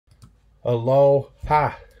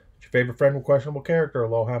Aloha. It's your favorite friend with questionable character.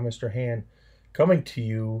 Aloha, Mr. Han. Coming to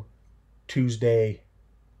you Tuesday,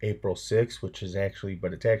 April 6th,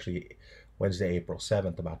 but it's actually Wednesday, April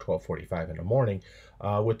 7th, about 12:45 in the morning,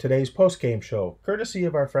 with today's post-game show, courtesy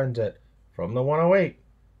of our friends at From the 108,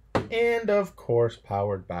 and of course,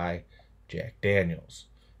 powered by Jack Daniels.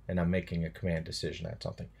 And I'm making a command decision on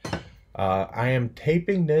something. I am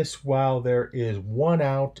taping this while there is one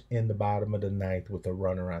out in the bottom of the ninth with a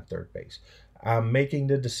runner on third base. I'm making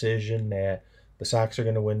the decision that the Sox are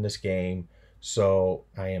going to win this game, so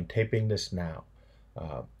I am taping this now.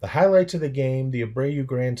 The highlights of the game: the Abreu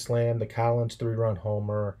grand slam, the Collins 3-run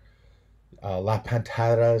homer, La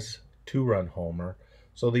Pantera's 2-run homer.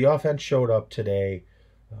 So the offense showed up today.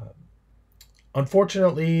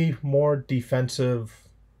 Unfortunately, more defensive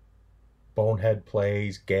bonehead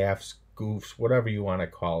plays, gaffes, goofs, whatever you want to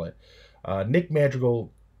call it. Nick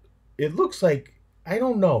Madrigal, it looks like, I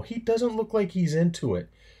don't know, he doesn't look like he's into it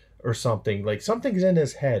or something. Like something's in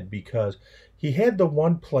his head, because he had the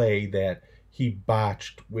one play that he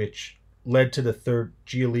botched, which led to the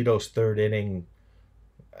Giolito's third inning,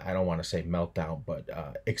 I don't want to say meltdown, but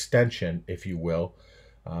extension, if you will,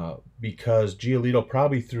 because Giolito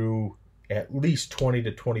probably threw at least 20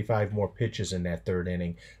 to 25 more pitches in that third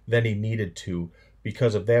inning than he needed to,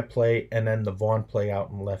 because of that play, and then the Vaughn play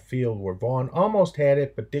out in left field where Vaughn almost had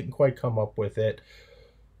it but didn't quite come up with it.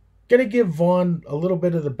 Gonna give Vaughn a little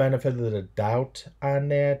bit of the benefit of the doubt on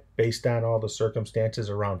that, based on all the circumstances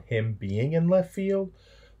around him being in left field.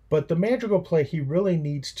 But the Madrigal play, he really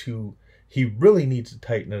needs to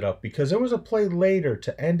tighten it up, because there was a play later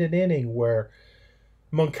to end an inning where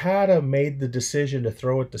Moncada made the decision to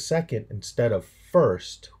throw it to second instead of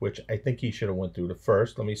first, which I think he should have went through to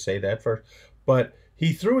first. Let me say that first. But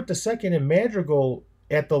he threw it to second, and Madrigal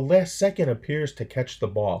at the last second appears to catch the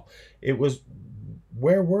ball. It was,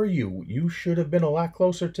 where were you? You should have been a lot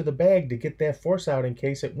closer to the bag to get that force out in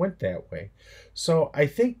case it went that way. So I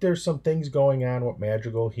think there's some things going on with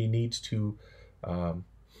Madrigal. He needs to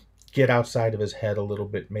get outside of his head a little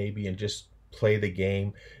bit, maybe, and just play the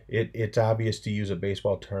game. It's obvious, to use a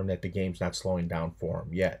baseball term, that the game's not slowing down for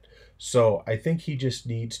him yet. So I think he just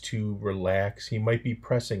needs to relax. He might be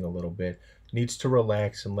pressing a little bit, needs to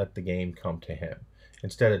relax and let the game come to him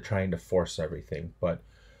instead of trying to force everything. But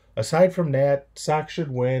aside from that, Sox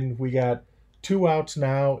should win. We got 2 outs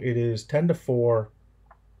now. It is 10-4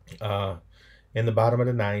 in the bottom of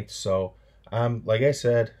the ninth. So like I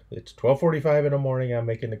said, it's 12:45 in the morning. I'm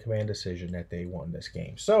making the command decision that they won this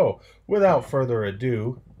game. So without further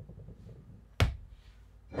ado,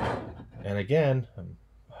 and again,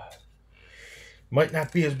 might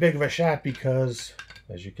not be as big of a shot, because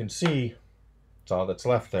as you can see, it's all that's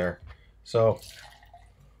left there. So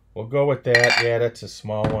we'll go with that. Yeah, that's a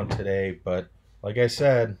small one today, but like I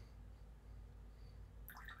said,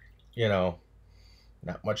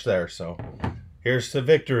 not much there. So here's to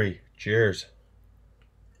victory. Cheers.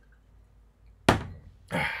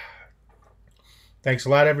 Thanks a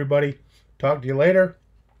lot, everybody. Talk to you later.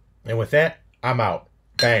 And with that, I'm out.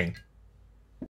 Bang.